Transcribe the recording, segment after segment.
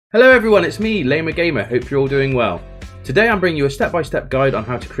Hello everyone, it's me, Lamer Gamer, hope you're all doing well. Today I'm bringing you a step-by-step guide on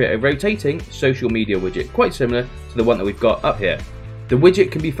how to create a rotating social media widget, quite similar to the one that we've got up here. The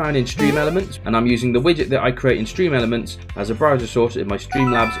widget can be found in Stream Elements, and I'm using the widget that I create in Stream Elements as a browser source in my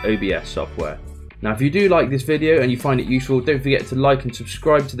Streamlabs OBS software. Now if you do like this video and you find it useful, don't forget to like and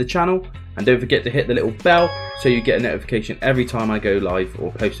subscribe to the channel, and don't forget to hit the little bell so you get a notification every time I go live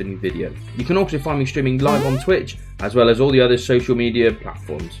or post a new video. You can also find me streaming live on Twitch, as well as all the other social media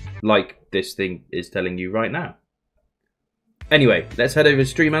platforms, like this thing is telling you right now. Anyway, let's head over to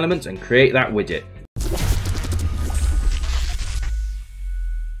Stream Elements and create that widget.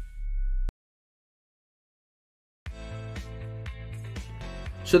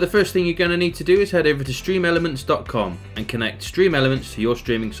 So the first thing you're going to need to do is head over to streamelements.com and connect Stream Elements to your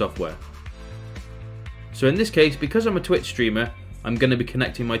streaming software. So in this case, because I'm a Twitch streamer, I'm going to be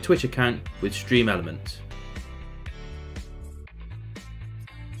connecting my Twitch account with Stream Elements.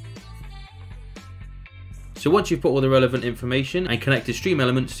 So once you've put all the relevant information and connected Stream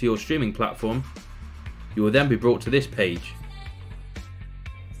Elements to your streaming platform, you will then be brought to this page.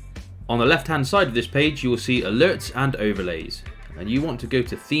 On the left hand side of this page you will see alerts and overlays, and you want to go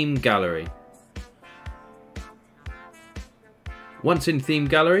to Theme Gallery. Once in Theme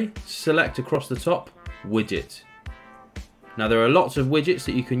Gallery, select across the top Widget. Now there are lots of widgets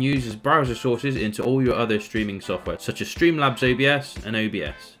that you can use as browser sources into all your other streaming software, such as Streamlabs OBS and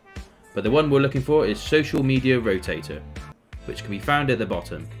OBS. But the one we're looking for is Social Media Rotator, which can be found at the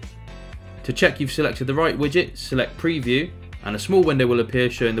bottom. To check you've selected the right widget, select Preview, and a small window will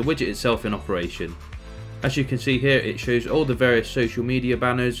appear showing the widget itself in operation. As you can see here, it shows all the various social media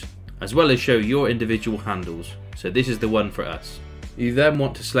banners, as well as show your individual handles. So this is the one for us. You then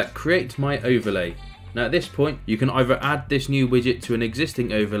want to select Create My Overlay. Now at this point, you can either add this new widget to an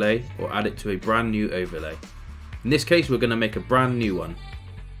existing overlay or add it to a brand new overlay. In this case, we're going to make a brand new one.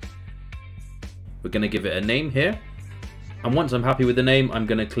 We're going to give it a name here, and once I'm happy with the name, I'm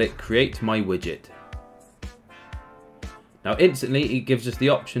going to click Create My Widget. Now instantly it gives us the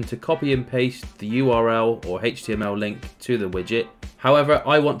option to copy and paste the URL or HTML link to the widget. However,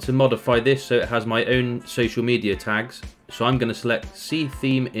 I want to modify this so it has my own social media tags, so I'm going to select See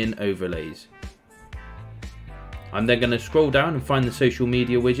Theme in Overlays. I'm then going to scroll down and find the social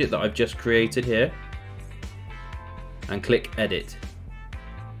media widget that I've just created here, and click Edit.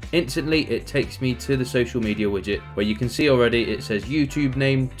 Instantly it takes me to the social media widget, where you can see already it says YouTube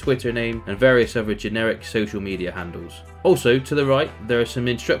name, Twitter name, and various other generic social media handles. Also to the right there are some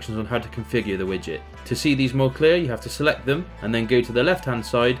instructions on how to configure the widget. To see these more clear, you have to select them and then go to the left hand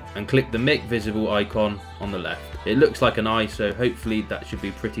side and click the Make Visible icon on the left. It looks like an eye, so hopefully that should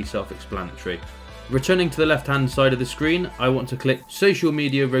be pretty self-explanatory. Returning to the left hand side of the screen, I want to click Social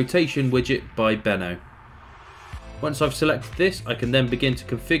Media Rotation Widget by Benno. Once I've selected this, I can then begin to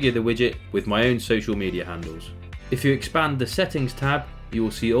configure the widget with my own social media handles. If you expand the Settings tab, you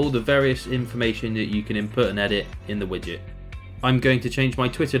will see all the various information that you can input and edit in the widget. I'm going to change my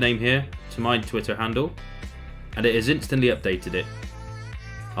Twitter name here to my Twitter handle, and it has instantly updated it.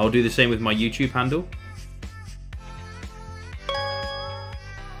 I'll do the same with my YouTube handle.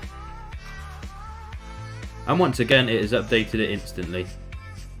 And once again it has updated it instantly.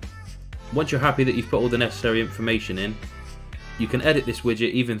 Once you're happy that you've put all the necessary information in, you can edit this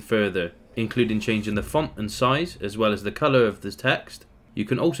widget even further, including changing the font and size as well as the colour of the text. You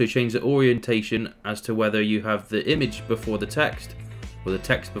can also change the orientation as to whether you have the image before the text or the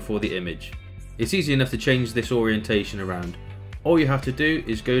text before the image. It's easy enough to change this orientation around. All you have to do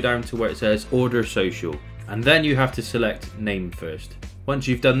is go down to where it says Order Social, and then you have to select Name first. Once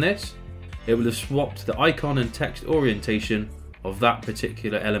you've done this, it will have swapped the icon and text orientation of that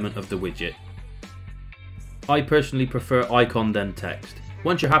particular element of the widget. I personally prefer icon then text.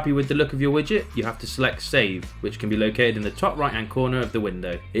 Once you're happy with the look of your widget, you have to select Save, which can be located in the top right hand corner of the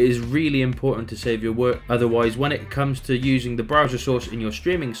window. It is really important to save your work, otherwise when it comes to using the browser source in your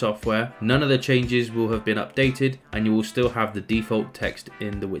streaming software, none of the changes will have been updated and you will still have the default text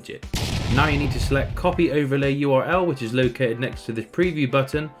in the widget. Now you need to select Copy Overlay URL, which is located next to the Preview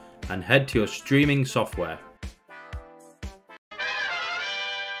button, and head to your streaming software.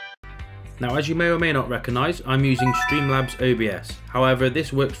 Now as you may or may not recognise, I'm using Streamlabs OBS. However,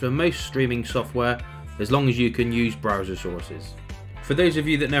 this works for most streaming software as long as you can use browser sources. For those of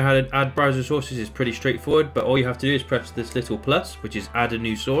you that know how to add browser sources, it's pretty straightforward, but all you have to do is press this little plus, which is Add a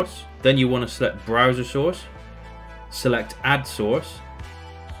New Source. Then you want to select Browser Source, select Add Source.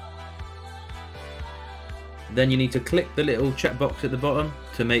 Then you need to click the little checkbox at the bottom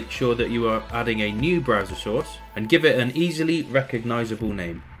to make sure that you are adding a new browser source and give it an easily recognisable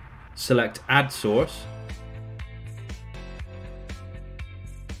name. Select Add Source,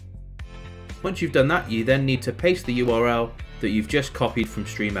 Once you've done that, you then need to paste the URL that you've just copied from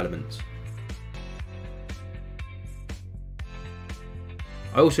Stream Elements.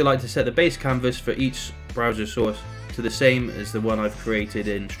 I also like to set the base canvas for each browser source to the same as the one I've created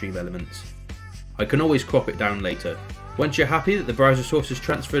in Stream Elements. I can always crop it down later. Once you're happy that the browser source is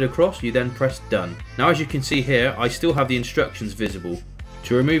transferred across, you then press done. Now as you can see here, I still have the instructions visible.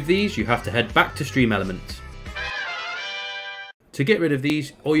 To remove these, you have to head back to Stream Elements. To get rid of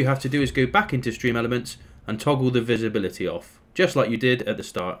these, all you have to do is go back into Stream Elements and toggle the visibility off, just like you did at the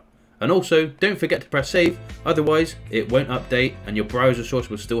start. And also, don't forget to press save, otherwise it won't update and your browser source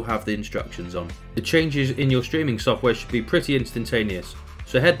will still have the instructions on. The changes in your streaming software should be pretty instantaneous,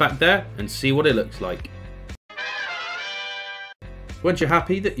 so head back there and see what it looks like. Once you're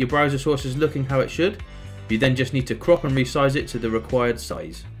happy that your browser source is looking how it should, you then just need to crop and resize it to the required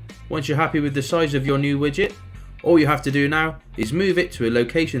size. Once you're happy with the size of your new widget, all you have to do now is move it to a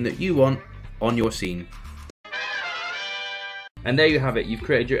location that you want on your scene. And there you have it, you've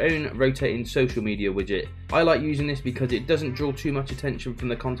created your own rotating social media widget. I like using this because it doesn't draw too much attention from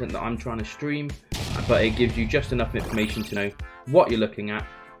the content that I'm trying to stream, but it gives you just enough information to know what you're looking at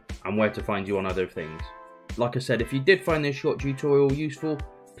and where to find you on other things. Like I said, if you did find this short tutorial useful,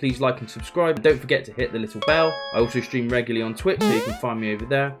 please like and subscribe. And don't forget to hit the little bell. I also stream regularly on Twitch, so you can find me over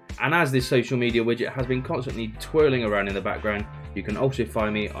there. And as this social media widget has been constantly twirling around in the background, you can also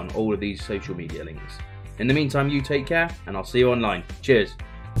find me on all of these social media links. In the meantime, you take care, and I'll see you online. Cheers.